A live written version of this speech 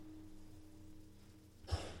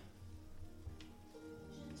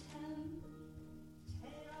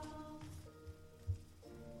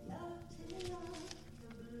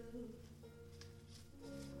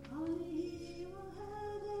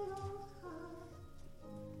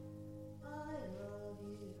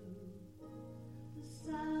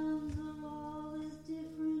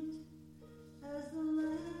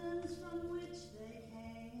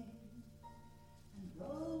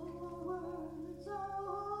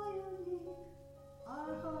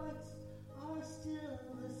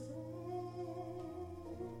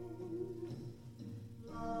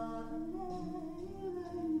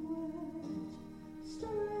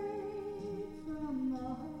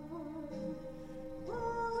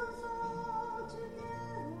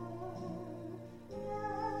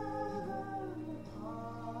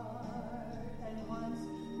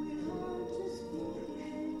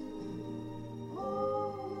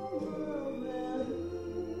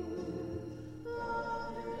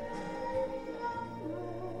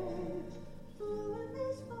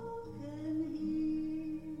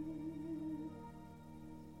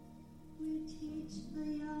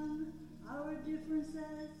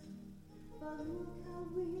look how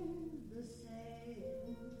we're the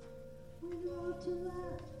same. We love to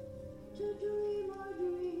laugh, to dream our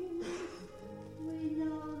dreams. We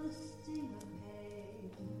know the sting of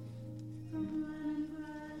pain. From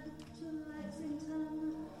Leningrad to Lexington,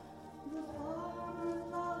 the farmer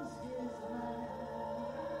loves his land.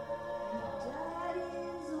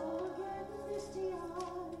 Daddies all get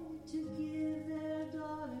misty-eyed to give their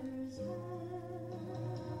daughters hand.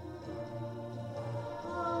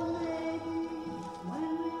 Oh, maybe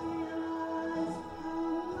when we realize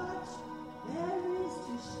how much there is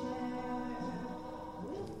to share,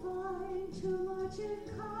 we'll find too much in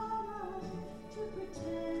common to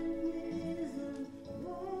pretend it isn't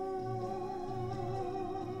there.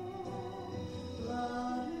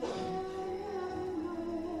 Blood and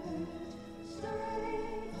language,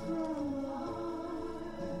 straight from the heart,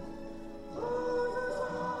 pulls us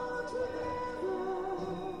all together,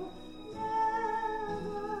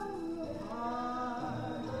 never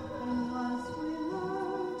apart. And once we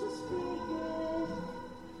learn to speak it,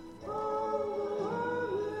 all the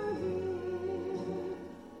world will hear.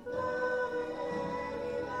 Love in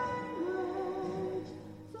any language,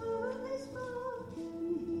 fluently spoken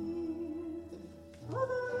here. For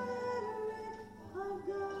the rhetoric of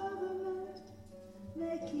government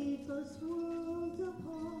may keep us worlds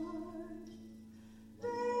apart.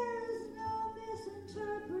 There's no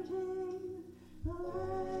misinterpreting the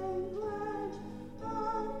language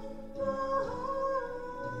of the heart.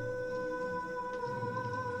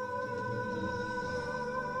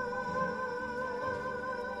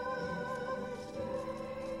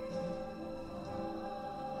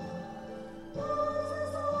 Pulls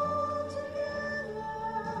us all together,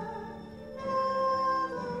 never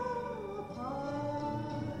apart.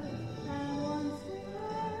 And once we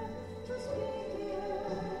learn to speak it,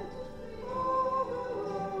 all the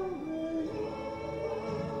world will hear.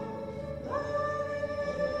 Love in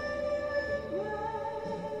any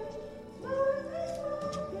language, fluently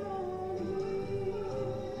spoken here.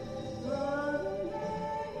 Love in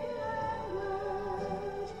any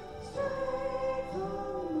language, straight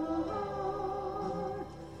from the heart.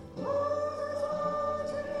 Pulls us all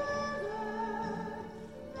together,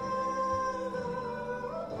 never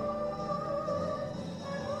apart. And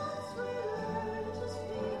once we learn to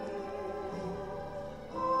speak it,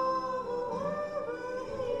 all the world will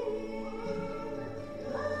hear. Love in any language,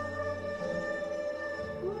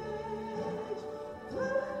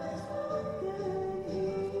 fluently spoken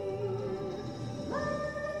here. Love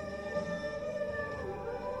in any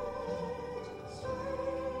language,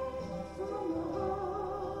 straight from the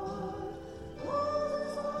heart. Pulls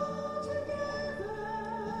us all together,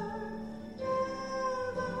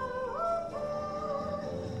 never apart.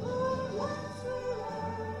 But once we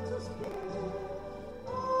learn to speak,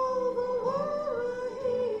 all the world will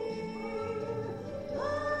hear.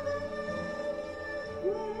 Love in any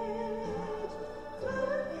language,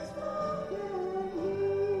 fluently spoken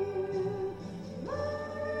here.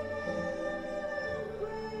 Love in any language,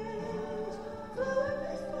 fluently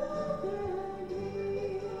spoken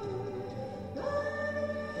here. Love in any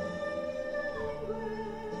language,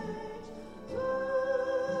 fluently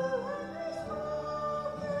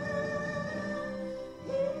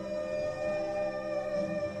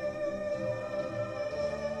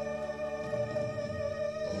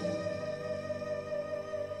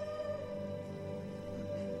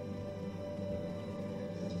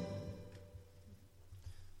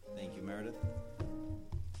Thank you, Meredith.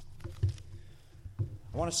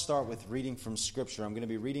 I want to start with reading from Scripture. I'm going to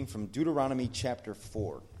be reading from Deuteronomy chapter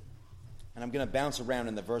 4. And I'm going to bounce around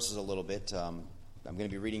in the verses a little bit. I'm going to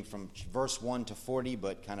be reading from verse 1 to 40,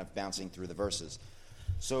 but kind of bouncing through the verses.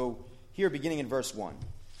 So here, beginning in verse 1.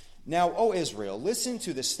 Now, O Israel, listen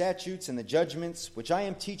to the statutes and the judgments which I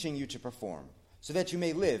am teaching you to perform, so that you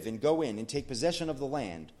may live and go in and take possession of the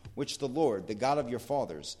land which the Lord, the God of your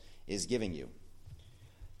fathers, is giving you.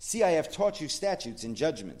 See, I have taught you statutes and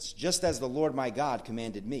judgments, just as the Lord my God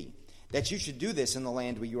commanded me, that you should do this in the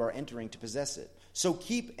land where you are entering to possess it. So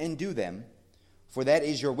keep and do them, for that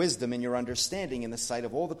is your wisdom and your understanding in the sight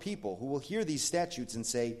of all the people, who will hear these statutes and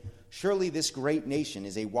say, surely this great nation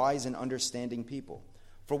is a wise and understanding people.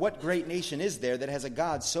 For what great nation is there that has a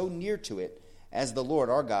God so near to it as the Lord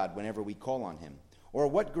our God whenever we call on him? Or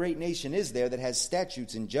what great nation is there that has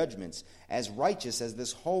statutes and judgments as righteous as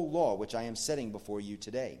this whole law which I am setting before you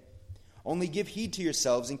today? Only give heed to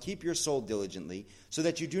yourselves and keep your soul diligently, so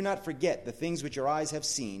that you do not forget the things which your eyes have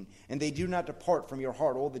seen, and they do not depart from your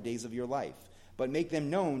heart all the days of your life, but make them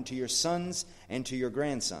known to your sons and to your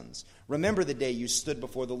grandsons. Remember the day you stood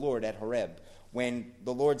before the Lord at Horeb, when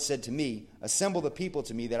the Lord said to me, assemble the people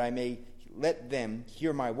to me that I may let them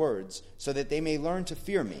hear my words, so that they may learn to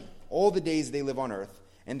fear me all the days they live on earth,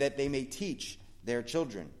 and that they may teach their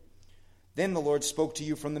children. Then the Lord spoke to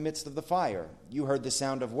you from the midst of the fire. You heard the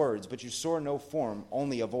sound of words, but you saw no form,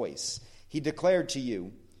 only a voice. He declared to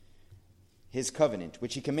you his covenant,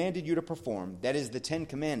 which he commanded you to perform, that is the 10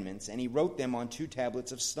 Commandments, and he wrote them on 2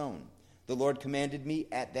 tablets of stone. The Lord commanded me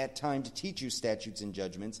at that time to teach you statutes and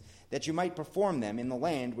judgments, that you might perform them in the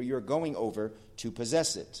land where you are going over to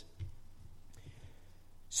possess it.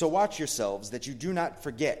 So watch yourselves that you do not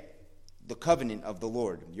forget the covenant of the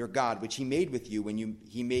Lord your God, which he made with you when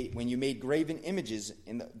you made graven images.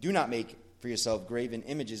 Do not make for yourself graven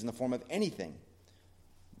images in the form of anything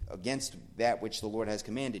against that which the Lord has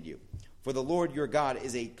commanded you. For the Lord your God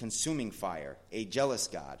is a consuming fire, a jealous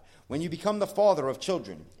God. When you become the father of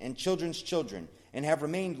children and children's children, and have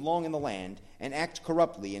remained long in the land, and act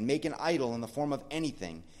corruptly, and make an idol in the form of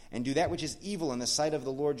anything, and do that which is evil in the sight of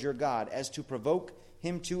the Lord your God, as to provoke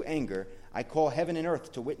him to anger, I call heaven and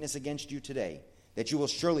earth to witness against you today, that you will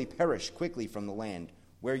surely perish quickly from the land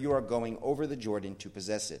where you are going over the Jordan to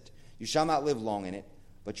possess it. You shall not live long in it,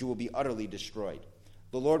 but you will be utterly destroyed.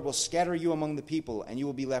 The Lord will scatter you among the people, and you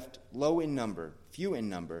will be left low in number, few in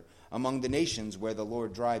number, among the nations where the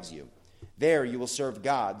Lord drives you. There you will serve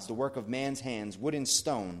gods, the work of man's hands, wood and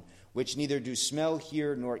stone, which neither do smell,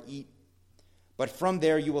 hear, nor eat. But from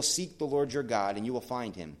there you will seek the Lord your God, and you will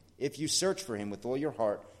find him, if you search for him with all your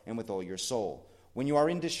heart and with all your soul. When you are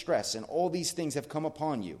in distress, and all these things have come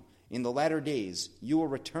upon you, in the latter days you will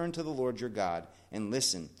return to the Lord your God, and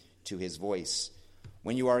listen to his voice.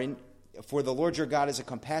 For the Lord your God is a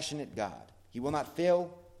compassionate God. He will not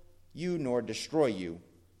fail you nor destroy you,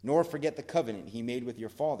 nor forget the covenant he made with your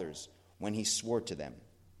fathers when he swore to them.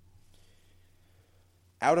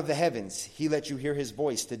 Out of the heavens he let you hear his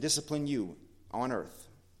voice to discipline you on earth.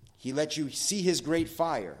 He let you see his great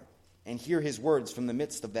fire and hear his words from the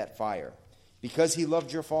midst of that fire, because he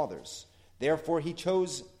loved your fathers. Therefore he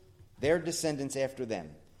chose their descendants after them,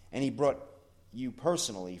 and he brought you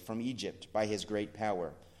personally from Egypt by his great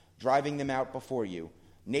power, driving them out before you,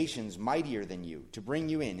 nations mightier than you, to bring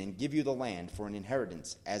you in and give you the land for an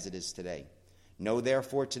inheritance as it is today. Know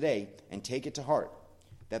therefore today, and take it to heart,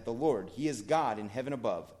 that the Lord, he is God in heaven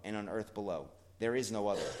above and on earth below. There is no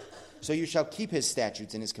other. So you shall keep his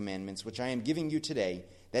statutes and his commandments, which I am giving you today,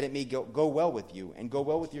 that it may go well with you, and go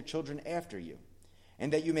well with your children after you,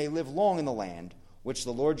 and that you may live long in the land which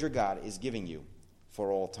the Lord your God is giving you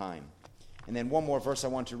for all time. And then one more verse I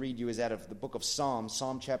want to read you is out of the book of Psalms,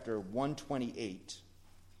 Psalm chapter 128.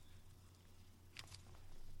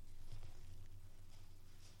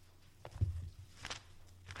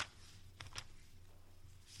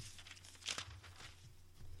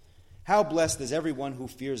 How blessed is everyone who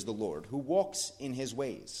fears the Lord, who walks in his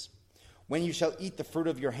ways. When you shall eat the fruit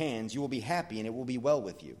of your hands, you will be happy, and it will be well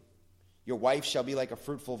with you. Your wife shall be like a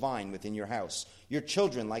fruitful vine within your house, your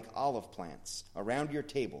children like olive plants around your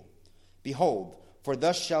table. Behold, for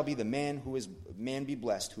thus shall be the man be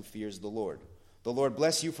blessed who fears the Lord. The Lord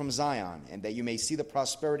bless you from Zion, and that you may see the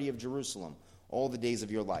prosperity of Jerusalem all the days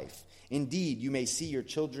of your life. Indeed, you may see your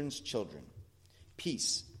children's children.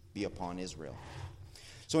 Peace be upon Israel.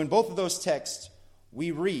 So in both of those texts,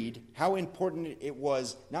 we read how important it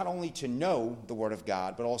was not only to know the Word of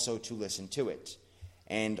God, but also to listen to it,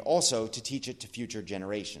 and also to teach it to future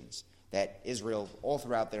generations. That Israel, all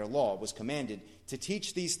throughout their law, was commanded to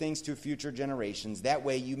teach these things to future generations. That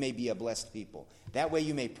way you may be a blessed people. That way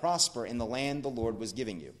you may prosper in the land the Lord was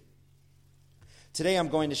giving you. Today I'm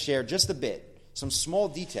going to share just a bit, some small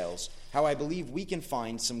details, how I believe we can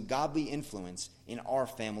find some godly influence in our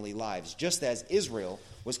family lives, just as Israel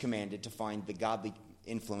was commanded to find the godly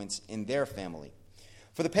influence in their family.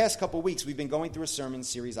 For the past couple weeks, we've been going through a sermon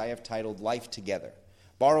series I have titled Life Together,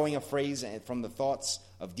 borrowing a phrase from the thoughts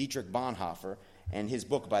of Dietrich Bonhoeffer and his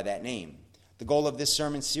book by that name. The goal of this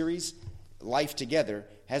sermon series, Life Together,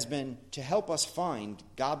 has been to help us find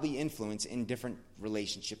godly influence in different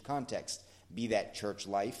relationship contexts, be that church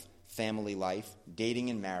life, family life,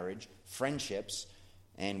 dating and marriage, friendships,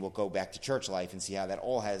 and we'll go back to church life and see how that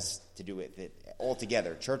all has to do with it all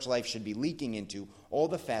together. Church life should be leaking into all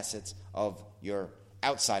the facets of your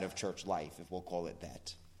outside of church life, if we'll call it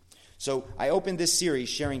that. So I opened this series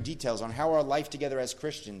sharing details on how our life together as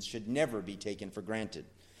Christians should never be taken for granted.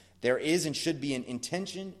 There is and should be an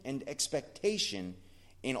intention and expectation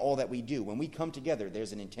in all that we do. When we come together,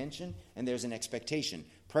 there's an intention and there's an expectation.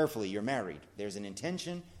 Prayerfully, you're married. There's an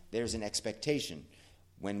intention, there's an expectation.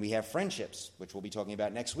 When we have friendships, which we'll be talking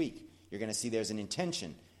about next week, you're going to see there's an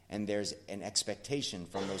intention and there's an expectation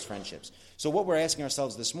from those friendships. So what we're asking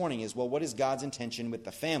ourselves this morning is, well, what is God's intention with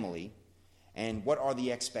the family? and what are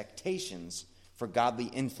the expectations for godly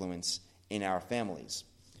influence in our families.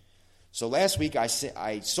 So last week I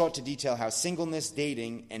sought to detail how singleness,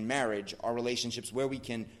 dating, and marriage are relationships where we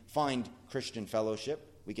can find Christian fellowship,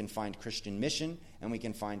 we can find Christian mission, and we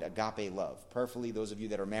can find agape love. Prayerfully, those of you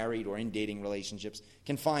that are married or in dating relationships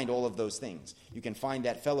can find all of those things. You can find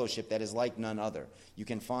that fellowship that is like none other. You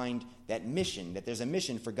can find that mission, that there's a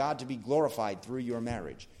mission for God to be glorified through your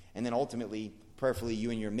marriage. And then ultimately, prayerfully,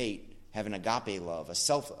 you and your mate have an agape love,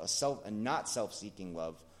 a not self-seeking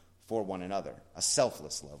love for one another. A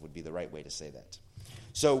selfless love would be the right way to say that.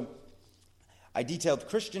 So I detailed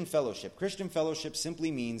Christian fellowship. Christian fellowship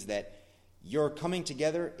simply means that your coming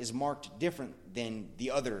together is marked different than the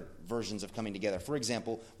other versions of coming together. For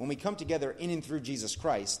example, when we come together in and through Jesus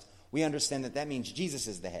Christ, we understand that means Jesus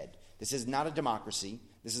is the head. This is not a democracy.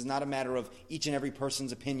 This is not a matter of each and every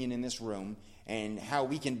person's opinion in this room and how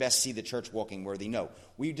we can best see the church walking worthy. No,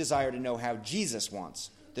 we desire to know how Jesus wants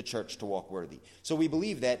the church to walk worthy. So we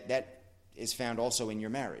believe that is found also in your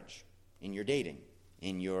marriage, in your dating,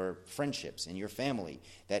 in your friendships, in your family,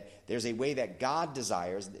 that there's a way that God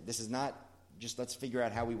desires. This is not just let's figure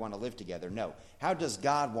out how we want to live together. No. How does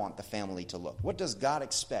God want the family to look? What does God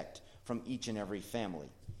expect from each and every family?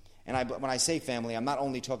 And when I say family, I'm not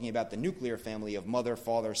only talking about the nuclear family of mother,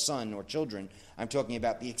 father, son, or children. I'm talking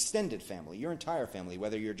about the extended family, your entire family.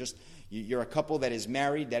 Whether you're a couple that is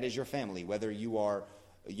married, that is your family. Whether you are,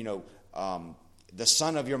 the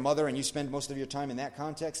son of your mother and you spend most of your time in that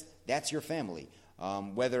context, that's your family.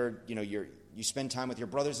 Whether you spend time with your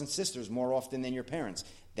brothers and sisters more often than your parents,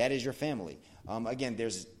 that is your family. Again,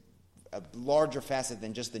 there's a larger facet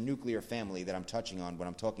than just the nuclear family that I'm touching on when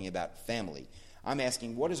I'm talking about family. I'm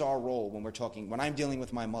asking, what is our role when I'm dealing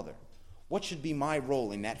with my mother? What should be my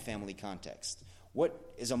role in that family context?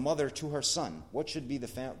 What is a mother to her son? What should be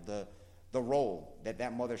the role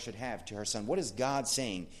that mother should have to her son? What is God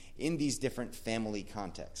saying in these different family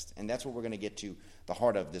contexts? And that's what we're going to get to the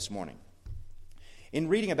heart of this morning. In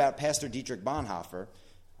reading about Pastor Dietrich Bonhoeffer,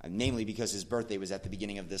 namely because his birthday was at the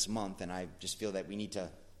beginning of this month, and I just feel that we need to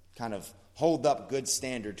kind of hold up good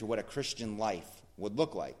standard to what a Christian life would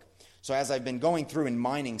look like. So as I've been going through and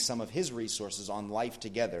mining some of his resources on life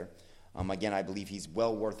together, again, I believe he's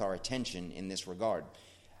well worth our attention in this regard,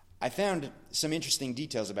 I found some interesting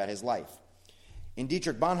details about his life. In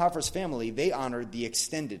Dietrich Bonhoeffer's family, they honored the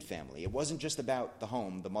extended family. It wasn't just about the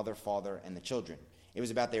home, the mother, father, and the children. It was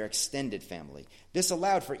about their extended family. This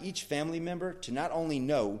allowed for each family member to not only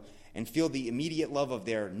know and feel the immediate love of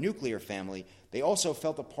their nuclear family, they also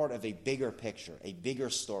felt a part of a bigger picture, a bigger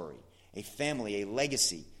story, a family, a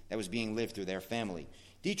legacy that was being lived through their family.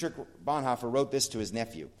 Dietrich Bonhoeffer wrote this to his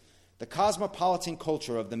nephew: "The cosmopolitan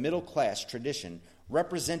culture of the middle class tradition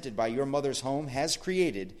represented by your mother's home has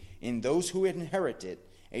created, in those who inherit it,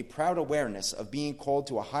 a proud awareness of being called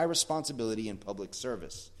to a high responsibility in public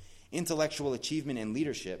service, intellectual achievement and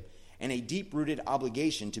leadership, and a deep-rooted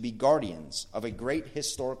obligation to be guardians of a great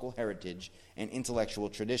historical heritage and intellectual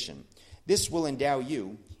tradition. This will endow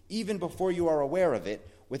you, even before you are aware of it,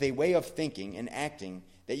 with a way of thinking and acting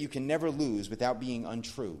that you can never lose without being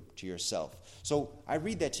untrue to yourself." So I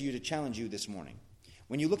read that to you to challenge you this morning.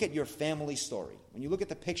 When you look at your family story, when you look at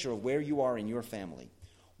the picture of where you are in your family,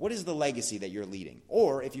 what is the legacy that you're leading?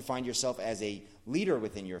 Or if you find yourself as a leader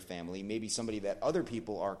within your family, maybe somebody that other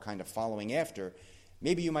people are kind of following after,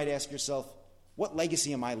 maybe you might ask yourself, what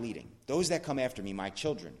legacy am I leading? Those that come after me, my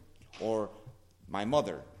children, or my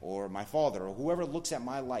mother, or my father, or whoever looks at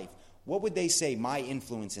my life, what would they say my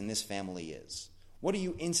influence in this family is? What are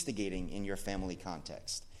you instigating in your family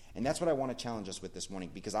context? And that's what I want to challenge us with this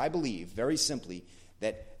morning, because I believe, very simply,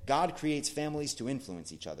 that God creates families to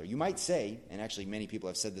influence each other. You might say, and actually many people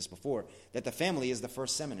have said this before, that the family is the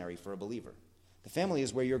first seminary for a believer. The family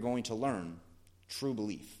is where you're going to learn true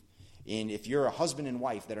belief. And if you're a husband and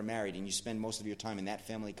wife that are married and you spend most of your time in that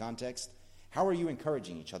family context, how are you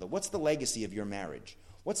encouraging each other? What's the legacy of your marriage?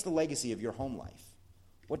 What's the legacy of your home life?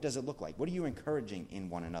 What does it look like? What are you encouraging in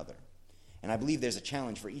one another? And I believe there's a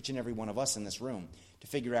challenge for each and every one of us in this room to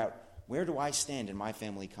figure out, where do I stand in my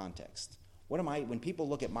family context? When people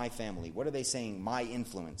look at my family, what are they saying my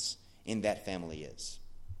influence in that family is?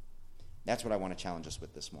 That's what I want to challenge us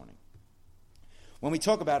with this morning. When we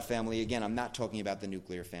talk about family, again, I'm not talking about the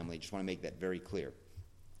nuclear family. I just want to make that very clear.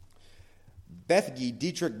 Bethge,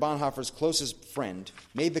 Dietrich Bonhoeffer's closest friend,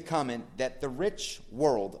 made the comment that the rich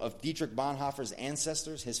world of Dietrich Bonhoeffer's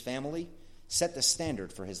ancestors, his family, set the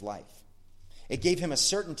standard for his life. It gave him a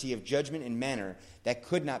certainty of judgment and manner that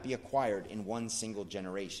could not be acquired in one single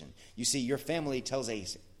generation. You see, your family tells a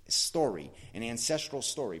story, an ancestral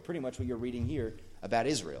story, pretty much what you're reading here about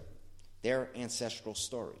Israel, their ancestral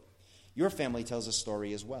story. your family tells a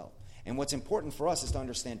story as well. And what's important for us is to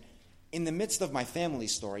understand, in the midst of my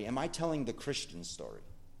family's story, am I telling the Christian story?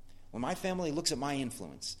 When my family looks at my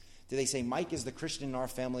influence, do they say, Mike is the Christian in our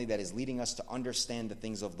family that is leading us to understand the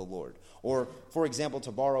things of the Lord? Or, for example,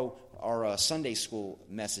 to borrow our Sunday school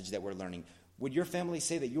message that we're learning, would your family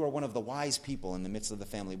say that you are one of the wise people in the midst of the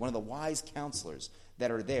family, one of the wise counselors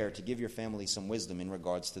that are there to give your family some wisdom in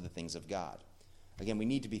regards to the things of God? Again, we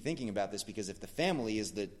need to be thinking about this, because if the family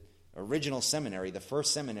is the original seminary, the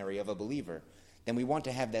first seminary of a believer, then we want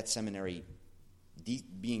to have that seminary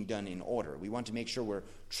being done in order. We want to make sure we're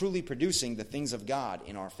truly producing the things of God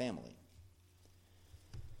in our family.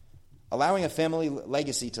 Allowing a family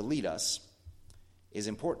legacy to lead us is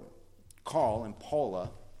important. Carl and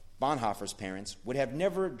Paula, Bonhoeffer's parents, would have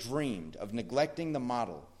never dreamed of neglecting to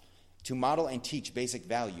model and teach basic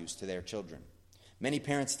values to their children. Many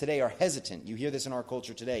parents today are hesitant. You hear this in our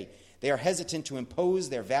culture today. They are hesitant to impose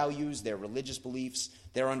their values, their religious beliefs,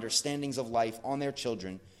 their understandings of life on their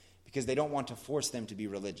children, because they don't want to force them to be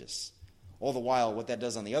religious. All the while, what that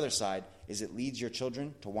does on the other side is it leads your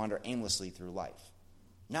children to wander aimlessly through life,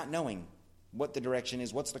 not knowing what the direction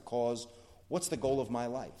is, what's the cause, what's the goal of my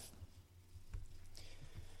life.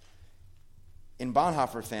 In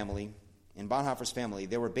Bonhoeffer's family,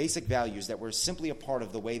 there were basic values that were simply a part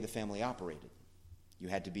of the way the family operated. You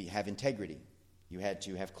had to have integrity. You had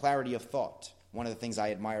to have clarity of thought. One of the things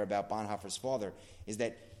I admire about Bonhoeffer's father is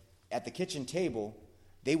that at the kitchen table,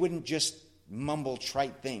 they wouldn't just mumble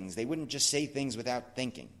trite things. They wouldn't just say things without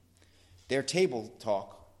thinking. Their table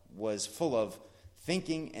talk was full of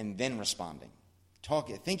thinking and then responding.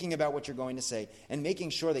 Thinking about what you're going to say and making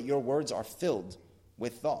sure that your words are filled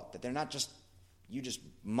with thought, that they're not just you just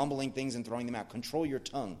mumbling things and throwing them out. Control your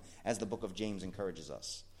tongue, as the book of James encourages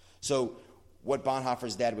us. So what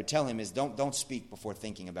Bonhoeffer's dad would tell him is don't speak before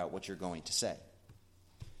thinking about what you're going to say.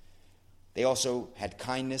 They also had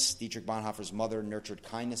kindness. Dietrich Bonhoeffer's mother nurtured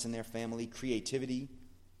kindness in their family, creativity,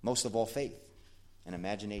 most of all faith and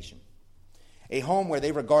imagination. A home where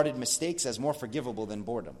they regarded mistakes as more forgivable than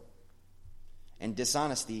boredom. And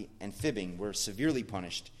dishonesty and fibbing were severely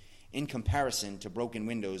punished in comparison to broken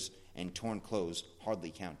windows and torn clothes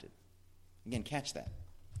hardly counted. Again, catch that.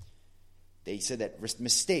 They said that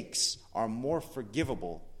mistakes are more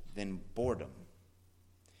forgivable than boredom.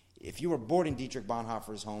 If you were bored in Dietrich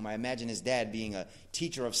Bonhoeffer's home, I imagine his dad, being a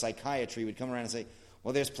teacher of psychiatry, would come around and say,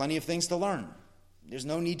 well, there's plenty of things to learn. There's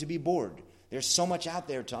no need to be bored. There's so much out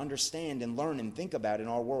there to understand and learn and think about in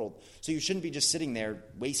our world. So you shouldn't be just sitting there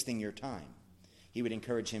wasting your time. He would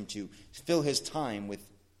encourage him to fill his time with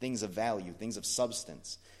things of value, things of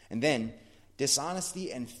substance. And then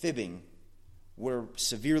dishonesty and fibbing were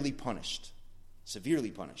severely punished.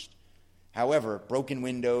 Severely punished. However, broken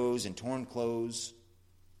windows and torn clothes,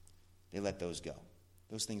 they let those go.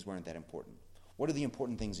 Those things weren't that important. What are the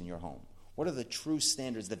important things in your home? What are the true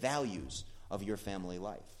standards, the values of your family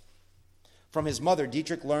life? From his mother,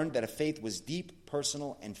 Dietrich learned that a faith was deep,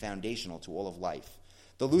 personal, and foundational to all of life.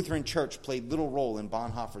 The Lutheran Church played little role in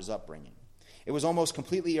Bonhoeffer's upbringing. It was almost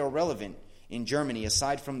completely irrelevant in Germany,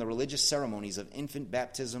 aside from the religious ceremonies of infant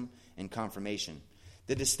baptism and confirmation.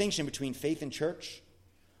 The distinction between faith and church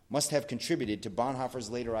must have contributed to Bonhoeffer's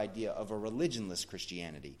later idea of a religionless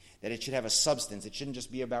Christianity, that it should have a substance. It shouldn't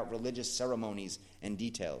just be about religious ceremonies and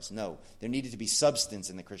details. No, there needed to be substance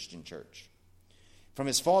in the Christian church. From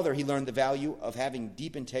his father, he learned the value of having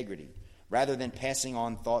deep integrity rather than passing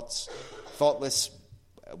on thoughtless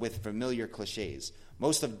with familiar cliches.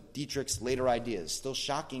 Most of Dietrich's later ideas, still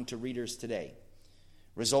shocking to readers today,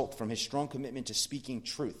 result from his strong commitment to speaking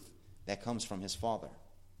truth that comes from his father.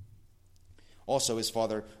 Also, his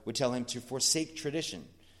father would tell him to forsake tradition.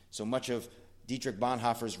 So much of Dietrich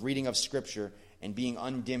Bonhoeffer's reading of Scripture and being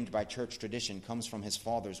undimmed by church tradition comes from his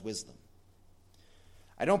father's wisdom.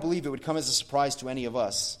 I don't believe it would come as a surprise to any of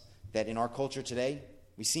us that in our culture today,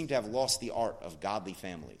 we seem to have lost the art of godly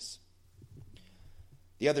families.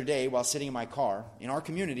 The other day, while sitting in my car, in our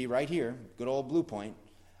community right here, good old Blue Point,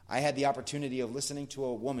 I had the opportunity of listening to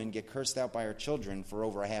a woman get cursed out by her children for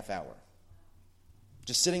over a half hour.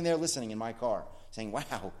 Just sitting there listening in my car, saying,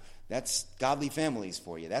 wow, that's godly families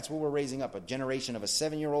for you. That's what we're raising up, a generation of a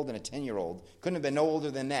 7-year-old and a 10-year-old. Couldn't have been no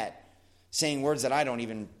older than that, saying words that I don't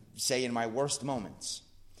even say in my worst moments.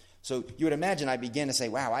 So you would imagine I began to say,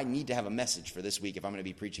 wow, I need to have a message for this week if I'm going to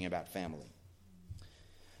be preaching about family.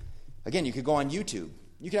 Again, you could go on YouTube.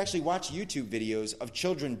 You could actually watch YouTube videos of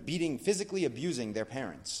children physically abusing their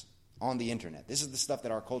parents on the internet. This is the stuff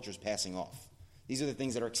that our culture is passing off. These are the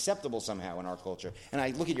things that are acceptable somehow in our culture. And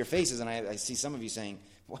I look at your faces and I see some of you saying,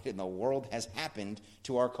 what in the world has happened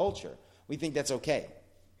to our culture? We think that's okay.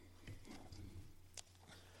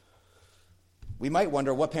 we might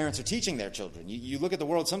wonder what parents are teaching their children. You look at the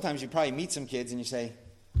world, sometimes you probably meet some kids and you say,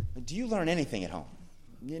 do you learn anything at home?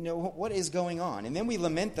 You know, what is going on? And then we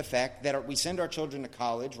lament the fact that we send our children to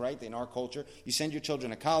college, right? In our culture, you send your children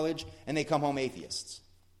to college and they come home atheists,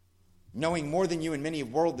 knowing more than you in many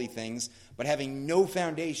worldly things, but having no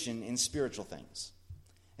foundation in spiritual things.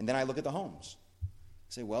 And then I look at the homes. I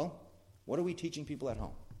say, well, what are we teaching people at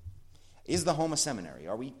home? Is the home a seminary?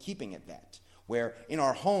 Are we keeping it that? Where in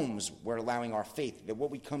our homes we're allowing our faith, that what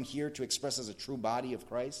we come here to express as a true body of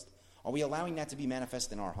Christ, are we allowing that to be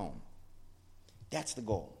manifest in our home? That's the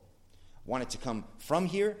goal. I want it to come from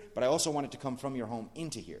here, but I also want it to come from your home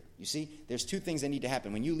into here. You see, there's two things that need to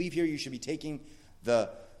happen. When you leave here, you should be taking the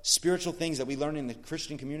spiritual things that we learn in the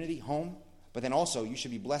Christian community home, but then also you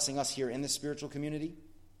should be blessing us here in the spiritual community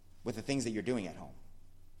with the things that you're doing at home.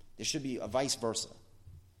 There should be a vice versa.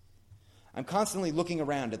 I'm constantly looking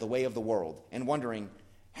around at the way of the world and wondering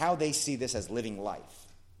how they see this as living life.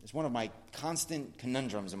 It's one of my constant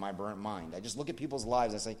conundrums in my mind. I just look at people's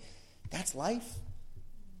lives and I say, that's life?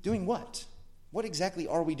 Doing what? What exactly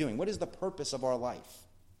are we doing? What is the purpose of our life?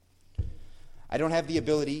 I don't have the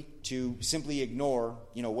ability to simply ignore,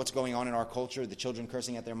 what's going on in our culture, the children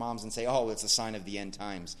cursing at their moms, and say, oh, it's a sign of the end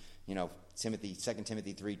times. 2 Timothy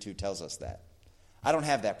 3:2 tells us that. I don't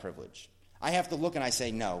have that privilege. I have to look and I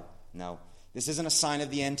say, no, this isn't a sign of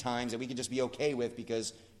the end times that we can just be okay with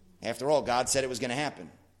because, after all, God said it was going to happen.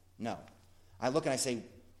 No. I look and I say,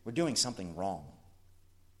 we're doing something wrong.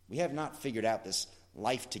 We have not figured out this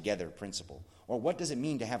life together principle. Or what does it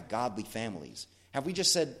mean to have godly families? Have we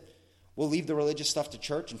just said, we'll leave the religious stuff to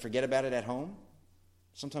church and forget about it at home?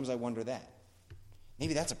 Sometimes I wonder that.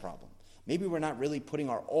 Maybe that's a problem. Maybe we're not really putting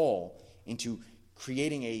our all into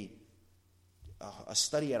creating a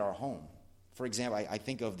study at our home. For example, I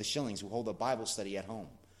think of the Shillings who hold a Bible study at home,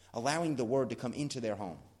 allowing the Word to come into their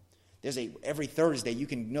home. Every Thursday you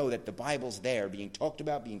can know that the Bible's there, being talked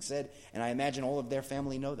about, being said, and I imagine all of their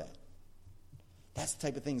family know that. That's the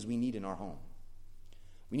type of things we need in our home.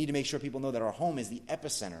 We need to make sure people know that our home is the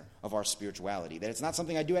epicenter of our spirituality, that it's not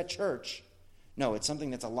something I do at church. No, it's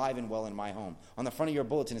something that's alive and well in my home. On the front of your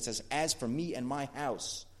bulletin it says, as for me and my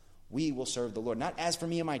house, we will serve the Lord. Not as for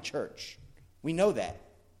me and my church. We know that.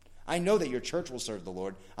 I know that your church will serve the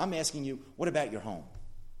Lord. I'm asking you, what about your home?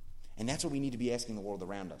 And that's what we need to be asking the world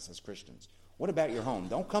around us as Christians. What about your home?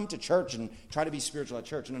 Don't come to church and try to be spiritual at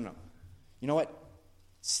church. No. You know what?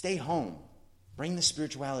 Stay home. Bring the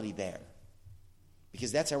spirituality there.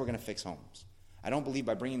 Because that's how we're going to fix homes. I don't believe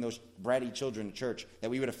by bringing those bratty children to church that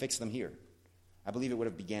we would have fixed them here. I believe it would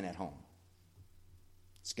have began at home.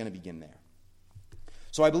 It's going to begin there.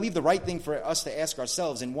 So I believe the right thing for us to ask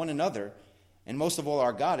ourselves and one another, and most of all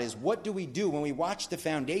our God, is what do we do when we watch the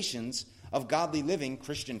foundations of godly living,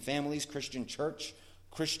 Christian families, Christian church,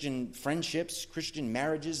 Christian friendships, Christian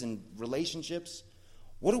marriages and relationships?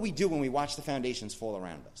 What do we do when we watch the foundations fall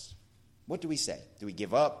around us? What do we say? Do we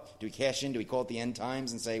give up? Do we cash in? Do we call it the end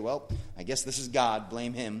times and say, well, I guess this is God,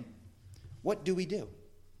 blame him? What do we do?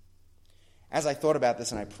 As I thought about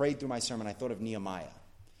this and I prayed through my sermon, I thought of Nehemiah.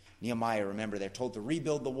 Nehemiah, remember, they're told to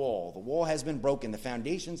rebuild the wall. The wall has been broken. The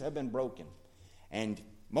foundations have been broken. And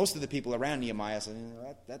most of the people around Nehemiah said,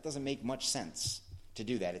 that doesn't make much sense to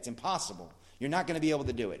do that. It's impossible. You're not going to be able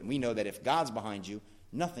to do it. And we know that if God's behind you,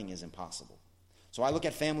 nothing is impossible. So I look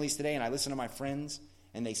at families today and I listen to my friends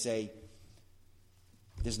and they say,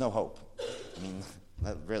 there's no hope. I mean,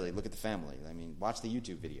 really, look at the family. I mean, watch the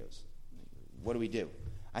YouTube videos. What do we do?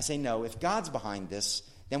 I say, no, if God's behind this,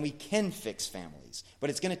 then we can fix families. But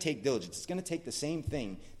it's going to take diligence. It's going to take the same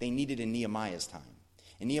thing they needed in Nehemiah's time.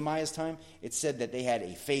 In Nehemiah's time, it said that they had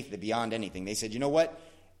a faith that beyond anything. They said, you know what?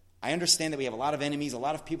 I understand that we have a lot of enemies, a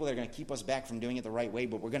lot of people that are going to keep us back from doing it the right way,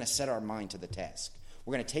 but we're going to set our mind to the task.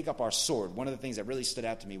 We're going to take up our sword. One of the things that really stood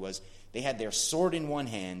out to me was they had their sword in one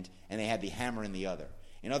hand and they had the hammer in the other.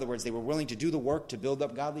 In other words, they were willing to do the work to build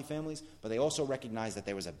up godly families, but they also recognized that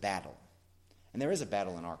there was a battle. And there is a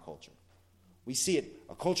battle in our culture. We see it,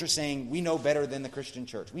 a culture saying, we know better than the Christian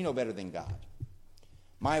church. We know better than God.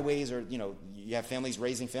 My ways are, you have families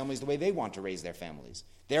raising families the way they want to raise their families.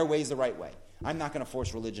 Their way is the right way. I'm not going to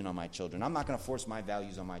force religion on my children. I'm not going to force my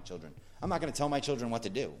values on my children. I'm not going to tell my children what to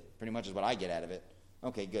do. Pretty much is what I get out of it.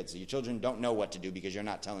 Okay, good. So your children don't know what to do because you're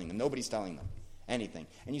not telling them. Nobody's telling them anything.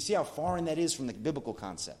 And you see how foreign that is from the biblical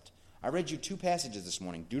concept. I read you two passages this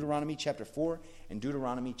morning, Deuteronomy chapter 4 and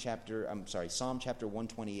Psalm chapter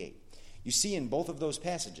 128. You see in both of those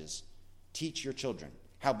passages, teach your children.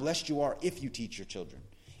 How blessed you are if you teach your children.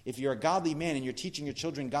 If you're a godly man and you're teaching your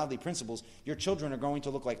children godly principles, your children are going to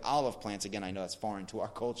look like olive plants. Again, I know that's foreign to our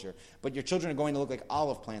culture, but your children are going to look like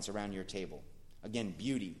olive plants around your table. Again,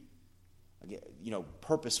 beauty.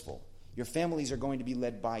 purposeful. Your families are going to be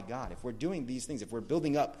led by God. If we're doing these things, if we're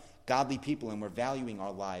building up godly people and we're valuing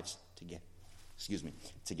our lives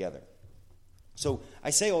together. So I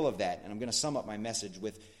say all of that, and I'm going to sum up my message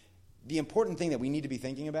with the important thing that we need to be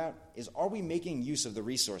thinking about is, are we making use of the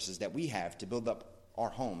resources that we have to build up our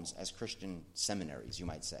homes as Christian seminaries, you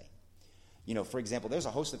might say? For example, there's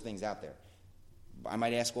a host of things out there. I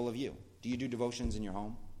might ask all of you, do you do devotions in your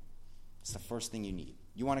home? It's the first thing you need.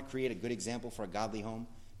 You want to create a good example for a godly home?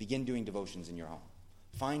 Begin doing devotions in your home.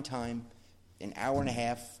 Find time, an hour and a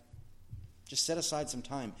half. Just set aside some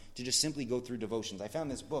time to just simply go through devotions. I found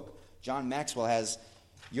this book. John Maxwell has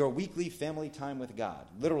Your Weekly Family Time with God.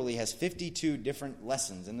 Literally has 52 different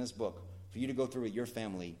lessons in this book for you to go through with your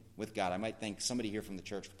family with God. I might thank somebody here from the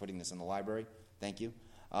church for putting this in the library. Thank you.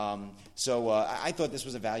 I thought this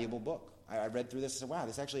was a valuable book. I read through this and said, wow,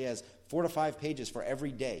 this actually has 4 to 5 pages for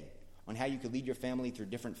every day on how you could lead your family through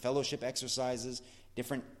different fellowship exercises,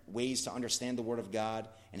 different ways to understand the Word of God,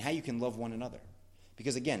 and how you can love one another.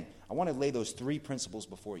 Because again, I want to lay those 3 principles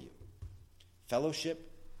before you. Fellowship,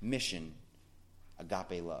 mission,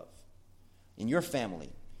 agape love. In your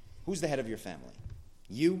family, who's the head of your family?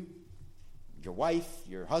 You, your wife,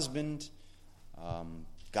 your husband,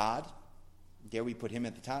 God. Dare we put him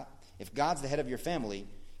at the top? If God's the head of your family,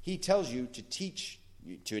 he tells you to teach,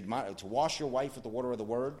 to wash your wife with the water of the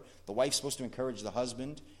Word. The wife's supposed to encourage the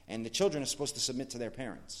husband, and the children are supposed to submit to their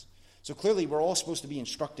parents. So clearly, we're all supposed to be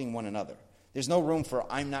instructing one another. There's no room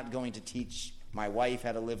for, I'm not going to teach my wife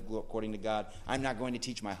how to live according to God. I'm not going to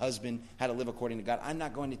teach my husband how to live according to God. I'm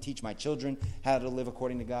not going to teach my children how to live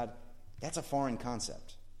according to God. That's a foreign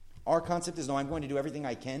concept. Our concept is, no, I'm going to do everything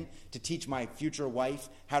I can to teach my future wife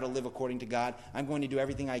how to live according to God. I'm going to do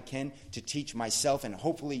everything I can to teach myself, and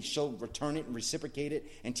hopefully she'll return it and reciprocate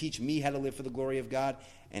it and teach me how to live for the glory of God.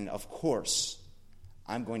 And of course,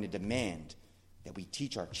 I'm going to demand that we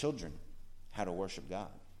teach our children how to worship God.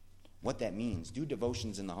 What that means, do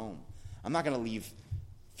devotions in the home. I'm not going to leave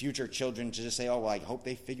future children to just say, oh, well, I hope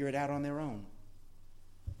they figure it out on their own.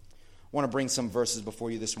 I want to bring some verses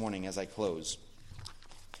before you this morning as I close.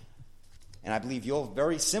 And I believe you'll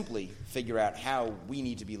very simply figure out how we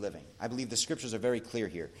need to be living. I believe the scriptures are very clear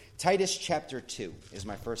here. Titus chapter 2 is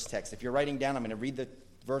my first text. If you're writing down, I'm going to read the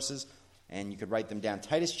verses, and you could write them down.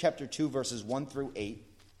 Titus chapter 2, verses 1 through 8.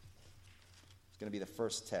 It's going to be the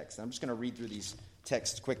first text. And I'm just going to read through these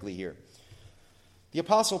texts quickly here. The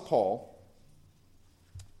Apostle Paul,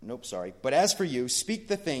 but as for you, speak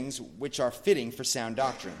the things which are fitting for sound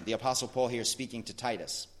doctrine. The Apostle Paul here speaking to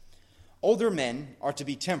Titus. Older men are to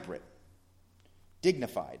be temperate,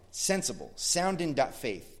 dignified, sensible, sound in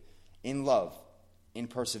faith, in love, in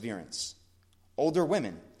perseverance. Older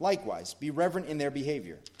women, likewise, be reverent in their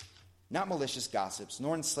behavior, not malicious gossips,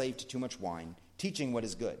 nor enslaved to too much wine, teaching what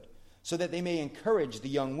is good, so that they may encourage the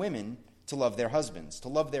young women to love their husbands, to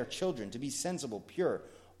love their children, to be sensible, pure,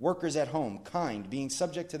 workers at home, kind, being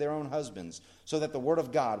subject to their own husbands, so that the word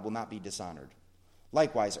of God will not be dishonored.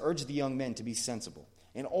 Likewise, urge the young men to be sensible.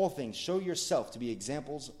 In all things, show yourself to be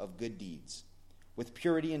examples of good deeds, with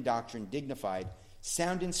purity in doctrine, dignified,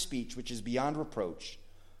 sound in speech, which is beyond reproach,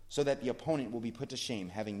 so that the opponent will be put to shame,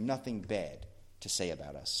 having nothing bad to say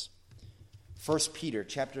about us. 1 Peter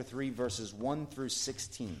chapter 3, verses 1 through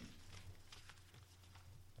 16.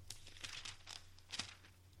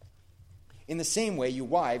 In the same way, you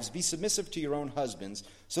wives, be submissive to your own husbands,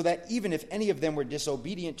 so that even if any of them were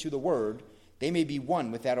disobedient to the word, they may be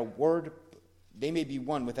won without a word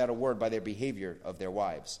by their behavior of their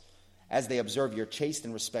wives, as they observe your chaste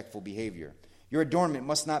and respectful behavior. Your adornment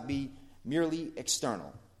must not be merely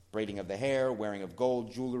external, braiding of the hair, wearing of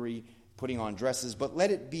gold, jewelry, putting on dresses, but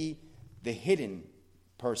let it be the hidden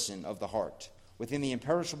person of the heart, within the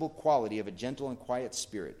imperishable quality of a gentle and quiet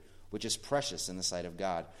spirit, which is precious in the sight of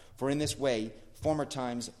God. For in this way, former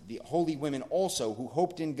times, the holy women also who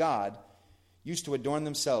hoped in God used to adorn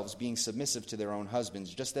themselves, being submissive to their own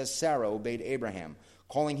husbands, just as Sarah obeyed Abraham,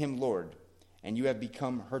 calling him Lord. And you have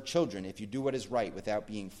become her children if you do what is right without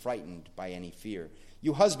being frightened by any fear.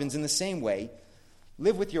 You husbands, in the same way,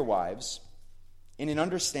 live with your wives in an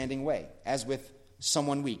understanding way, as with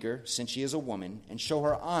someone weaker, since she is a woman, and show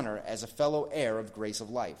her honor as a fellow heir of grace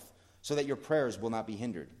of life, so that your prayers will not be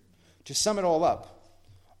hindered. To sum it all up,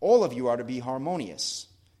 all of you are to be harmonious,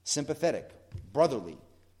 sympathetic, brotherly,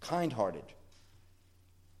 kind-hearted,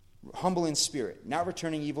 humble in spirit, not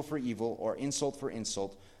returning evil for evil or insult for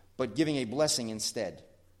insult, but giving a blessing instead.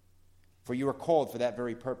 For you are called for that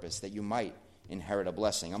very purpose, that you might inherit a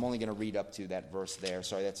blessing. I'm only going to read up to that verse there.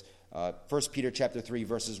 Sorry, that's 1 Peter chapter 3,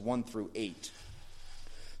 verses 1 through 8.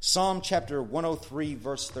 Psalm chapter 103,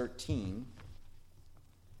 verse 13.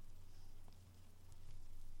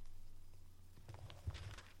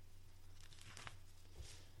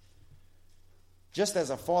 Just as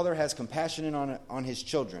a father has compassion on his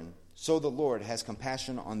children, so the Lord has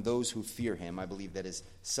compassion on those who fear him. I believe that is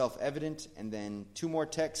self-evident. And then two more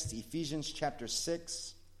texts, Ephesians chapter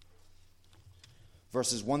 6,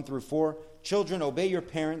 verses 1 through 4. Children, obey your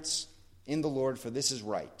parents in the Lord, for this is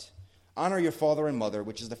right. Honor your father and mother,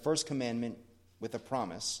 which is the first commandment with a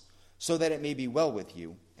promise, so that it may be well with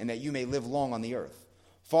you, and that you may live long on the earth.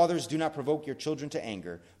 Fathers, do not provoke your children to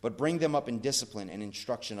anger, but bring them up in discipline and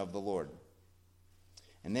instruction of the Lord.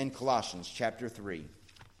 And then Colossians chapter 3,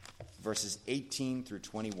 verses 18 through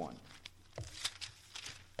 21.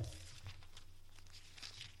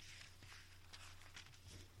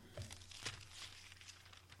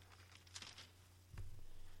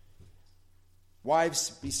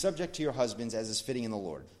 Wives, be subject to your husbands as is fitting in the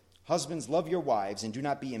Lord. Husbands, love your wives and do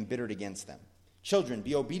not be embittered against them. Children,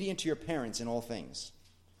 be obedient to your parents in all things,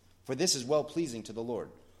 for this is well-pleasing to the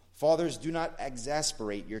Lord. Fathers, do not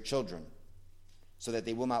exasperate your children, so that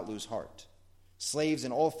they will not lose heart. Slaves,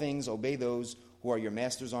 in all things, obey those who are your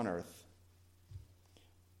masters on earth,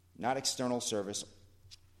 not external service,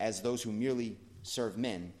 as those who merely serve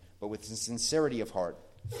men, but with sincerity of heart,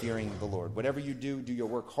 fearing the Lord. Whatever you do, do your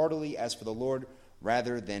work heartily as for the Lord,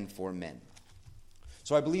 rather than for men.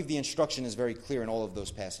 So I believe the instruction is very clear in all of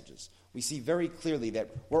those passages. We see very clearly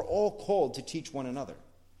that we're all called to teach one another.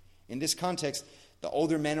 In this context, the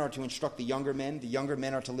older men are to instruct the younger men. The younger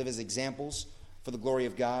men are to live as examples for the glory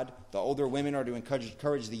of God. The older women are to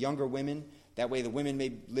encourage the younger women. That way the women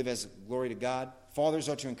may live as glory to God. Fathers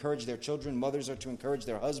are to encourage their children. Mothers are to encourage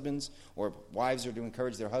their husbands, or wives are to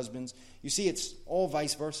encourage their husbands. You see, it's all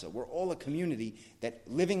vice versa. We're all a community that,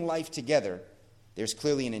 living life together, there's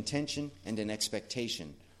clearly an intention and an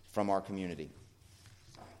expectation from our community.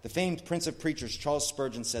 The famed Prince of Preachers, Charles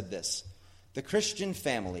Spurgeon, said this: "The Christian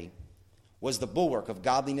family was the bulwark of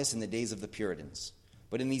godliness in the days of the Puritans.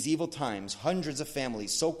 But in these evil times, hundreds of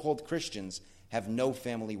families, so-called Christians, have no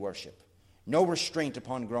family worship, no restraint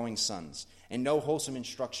upon growing sons, and no wholesome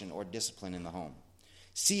instruction or discipline in the home.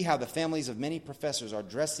 See how the families of many professors are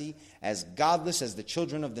dressy, as godless as the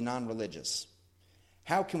children of the non-religious.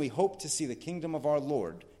 How can we hope to see the kingdom of our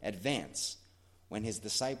Lord advance when his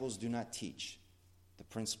disciples do not teach the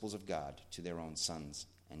principles of God to their own sons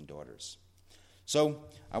and daughters?" So,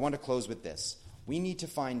 I want to close with this. We need to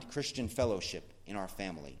find Christian fellowship in our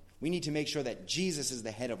family. We need to make sure that Jesus is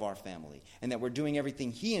the head of our family and that we're doing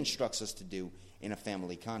everything he instructs us to do in a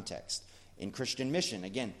family context. In Christian mission,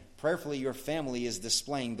 again, prayerfully your family is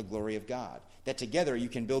displaying the glory of God. That together you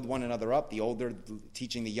can build one another up, the older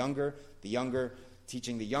teaching the younger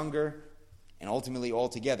teaching the younger, and ultimately all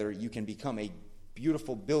together you can become a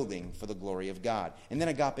beautiful building for the glory of God. And then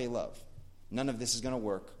agape love. None of this is going to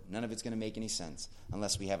work. None of it's going to make any sense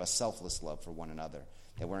unless we have a selfless love for one another.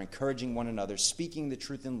 That we're encouraging one another, speaking the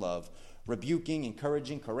truth in love, rebuking,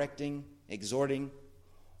 encouraging, correcting, exhorting,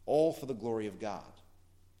 all for the glory of God.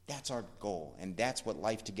 That's our goal, and that's what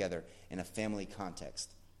life together in a family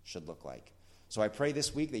context should look like. So I pray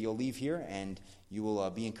this week that you'll leave here and you will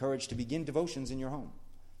be encouraged to begin devotions in your home.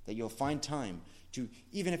 That you'll find time to,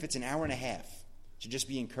 even if it's an hour and a half, to just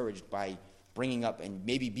be encouraged by bringing up and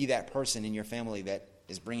maybe be that person in your family that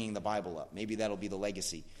is bringing the Bible up. Maybe that'll be the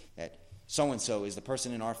legacy, that so-and-so is the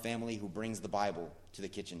person in our family who brings the Bible to the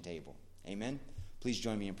kitchen table. Amen? Please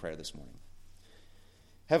join me in prayer this morning.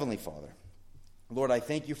 Heavenly Father, Lord, I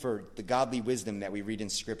thank you for the godly wisdom that we read in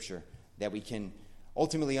Scripture, that we can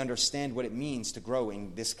ultimately understand what it means to grow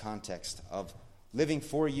in this context of living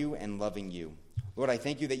for you and loving you. Lord, I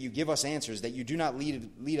thank you that you give us answers, that you do not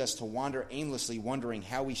lead us to wander aimlessly wondering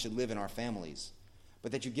how we should live in our families,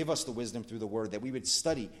 but that you give us the wisdom through the Word, that we would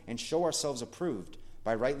study and show ourselves approved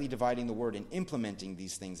by rightly dividing the Word and implementing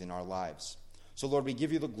these things in our lives. So, Lord, we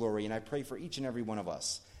give you the glory, and I pray for each and every one of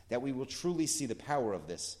us that we will truly see the power of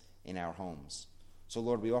this in our homes. So,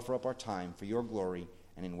 Lord, we offer up our time for your glory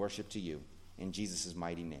and in worship to you. In Jesus'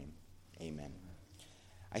 mighty name, amen.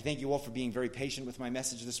 I thank you all for being very patient with my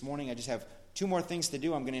message this morning. I just have two more things to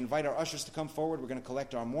do. I'm going to invite our ushers to come forward. We're going to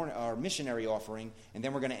collect our missionary offering, and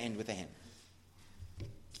then we're going to end with a hymn.